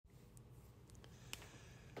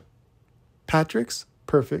Patrick's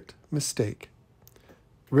Perfect Mistake.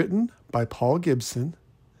 Written by Paul Gibson,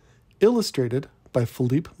 illustrated by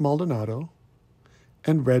Philippe Maldonado,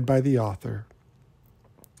 and read by the author.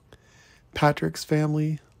 Patrick's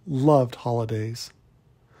family loved holidays.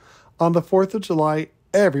 On the 4th of July,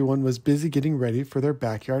 everyone was busy getting ready for their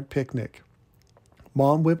backyard picnic.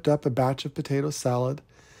 Mom whipped up a batch of potato salad,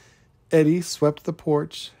 Eddie swept the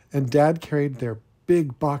porch, and Dad carried their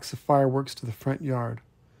big box of fireworks to the front yard.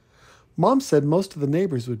 Mom said most of the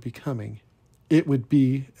neighbors would be coming. It would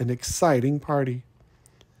be an exciting party.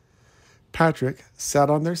 Patrick sat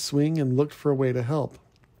on their swing and looked for a way to help.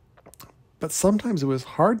 But sometimes it was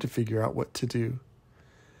hard to figure out what to do.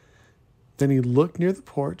 Then he looked near the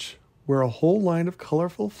porch, where a whole line of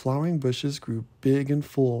colorful flowering bushes grew big and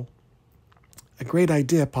full. A great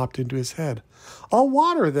idea popped into his head. "I'll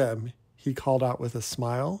water them," he called out with a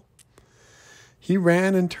smile. He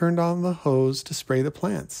ran and turned on the hose to spray the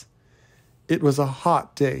plants. It was a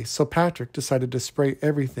hot day, so Patrick decided to spray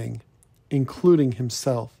everything, including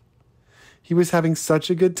himself. He was having such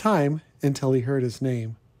a good time until he heard his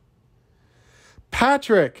name.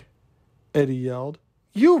 "Patrick!" Eddie yelled.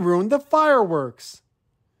 "You ruined the fireworks!"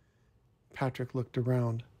 Patrick looked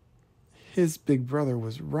around. His big brother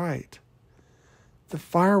was right. The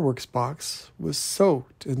fireworks box was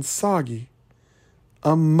soaked and soggy,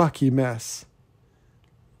 a mucky mess.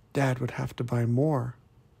 Dad would have to buy more.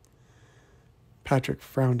 Patrick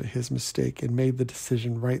frowned at his mistake and made the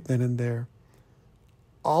decision right then and there.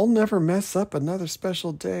 "I'll never mess up another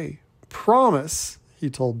special day. Promise," he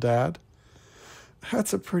told Dad.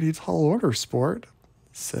 "That's a pretty tall order, sport,"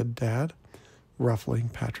 said Dad, ruffling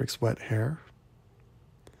Patrick's wet hair.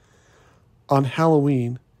 On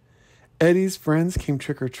Halloween, Eddie's friends came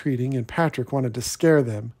trick-or-treating and Patrick wanted to scare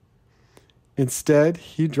them. Instead,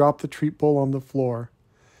 he dropped the treat bowl on the floor.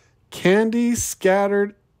 Candy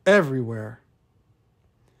scattered everywhere.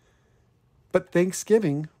 But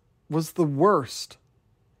Thanksgiving was the worst.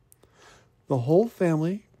 The whole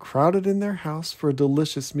family crowded in their house for a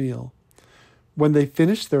delicious meal. When they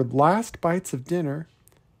finished their last bites of dinner,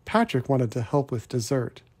 Patrick wanted to help with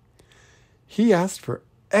dessert. He asked for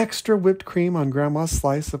extra whipped cream on Grandma's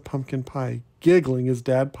slice of pumpkin pie, giggling as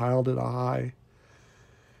Dad piled it high.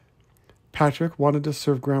 Patrick wanted to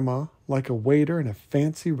serve Grandma like a waiter in a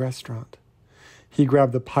fancy restaurant. He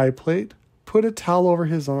grabbed the pie plate, put a towel over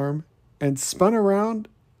his arm, and spun around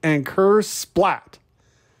and splat!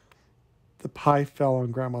 The pie fell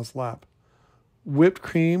on Grandma's lap. Whipped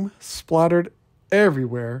cream splattered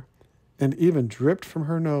everywhere and even dripped from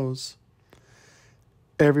her nose.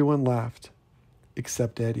 Everyone laughed,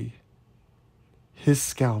 except Eddie. His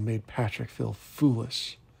scowl made Patrick feel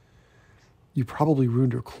foolish. "You probably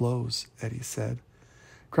ruined her clothes," Eddie said.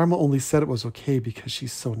 "Grandma only said it was okay because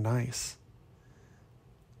she's so nice."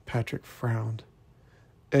 Patrick frowned.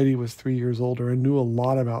 Eddie was 3 years older and knew a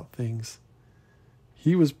lot about things.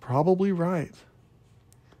 He was probably right.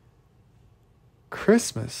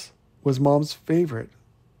 Christmas was Mom's favorite,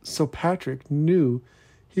 so Patrick knew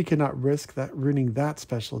he could not risk ruining that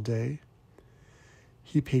special day.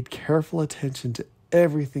 He paid careful attention to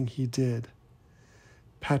everything he did.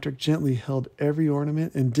 Patrick gently held every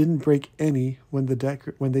ornament and didn't break any when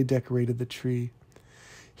they decorated the tree.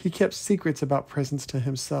 He kept secrets about presents to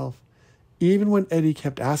himself, even when Eddie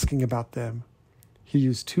kept asking about them. He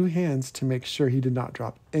used 2 hands to make sure he did not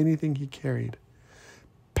drop anything he carried.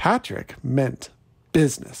 Patrick meant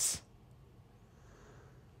business.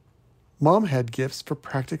 Mom had gifts for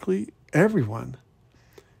practically everyone.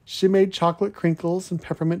 She made chocolate crinkles and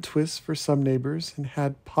peppermint twists for some neighbors and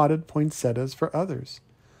had potted poinsettias for others.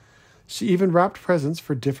 She even wrapped presents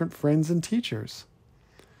for different friends and teachers.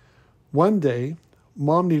 One day,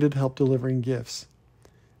 Mom needed help delivering gifts.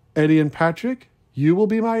 "Eddie and Patrick, you will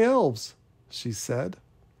be my elves," she said.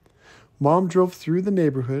 Mom drove through the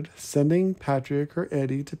neighborhood, sending Patrick or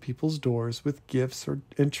Eddie to people's doors with gifts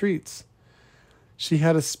and treats. She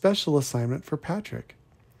had a special assignment for Patrick.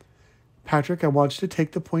 "Patrick, I want you to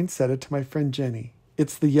take the poinsettia to my friend Jenny.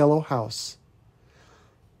 It's the yellow house."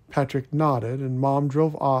 Patrick nodded, and Mom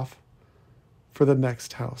drove off for the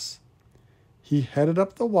next house. He headed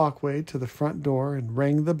up the walkway to the front door and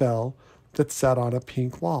rang the bell that sat on a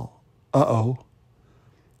pink wall. Uh-oh.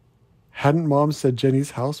 Hadn't Mom said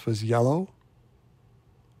Jenny's house was yellow?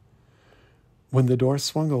 When the door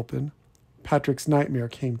swung open, Patrick's nightmare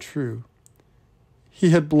came true.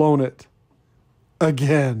 He had blown it.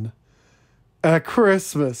 Again. At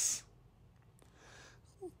Christmas.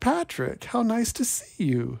 "Patrick, how nice to see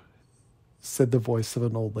you," said the voice of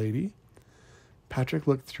an old lady. Patrick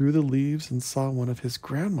looked through the leaves and saw one of his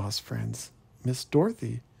grandma's friends, Miss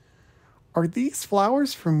Dorothy. "Are these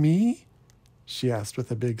flowers for me?" she asked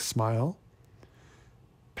with a big smile.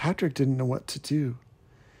 Patrick didn't know what to do.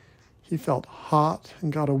 He felt hot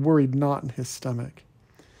and got a worried knot in his stomach.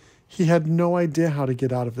 He had no idea how to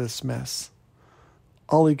get out of this mess.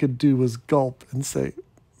 All he could do was gulp and say,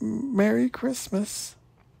 "Merry Christmas."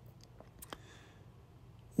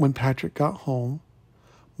 When Patrick got home,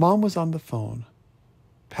 Mom was on the phone.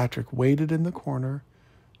 Patrick waited in the corner,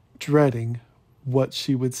 dreading what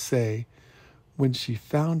she would say when she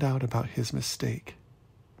found out about his mistake.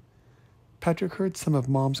 Patrick heard some of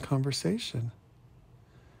Mom's conversation.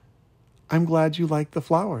 "I'm glad you like the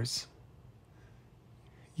flowers."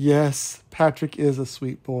 "Yes, Patrick is a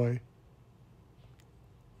sweet boy."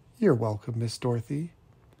 "You're welcome, Miss Dorothy."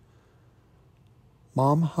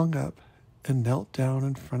 Mom hung up and knelt down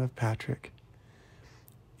in front of Patrick.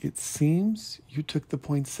 "It seems you took the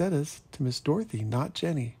poinsettias to Miss Dorothy, not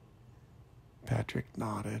Jenny." Patrick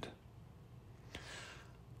nodded.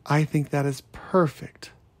 "I think that is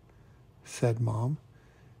perfect," said Mom.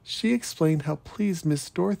 She explained how pleased Miss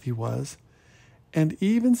Dorothy was, and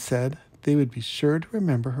even said they would be sure to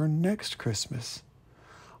remember her next Christmas.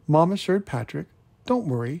 Mom assured Patrick, "Don't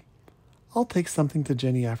worry, I'll take something to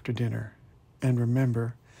Jenny after dinner. And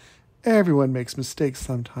remember, everyone makes mistakes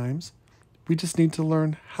sometimes. We just need to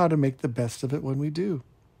learn how to make the best of it when we do."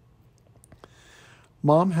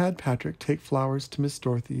 Mom had Patrick take flowers to Miss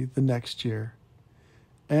Dorothy the next year,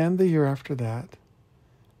 and the year after that,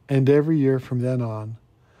 and every year from then on.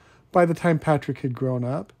 By the time Patrick had grown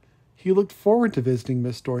up, he looked forward to visiting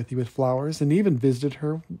Miss Dorothy with flowers and even visited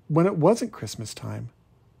her when it wasn't Christmas time.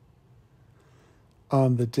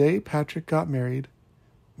 On the day Patrick got married,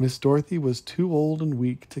 Miss Dorothy was too old and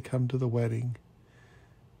weak to come to the wedding.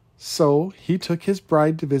 So he took his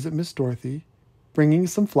bride to visit Miss Dorothy, bringing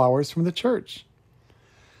some flowers from the church.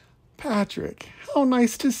 "Patrick, how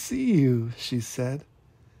nice to see you," she said.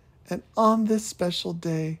 "And on this special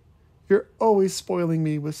day, you're always spoiling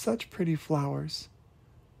me with such pretty flowers."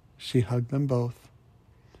 She hugged them both.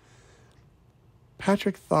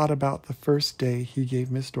 Patrick thought about the first day he gave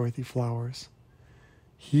Miss Dorothy flowers.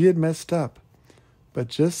 He had messed up, but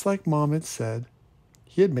just like Mom had said,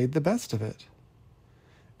 he had made the best of it.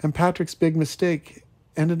 And Patrick's big mistake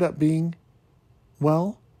ended up being,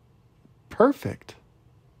 well, perfect.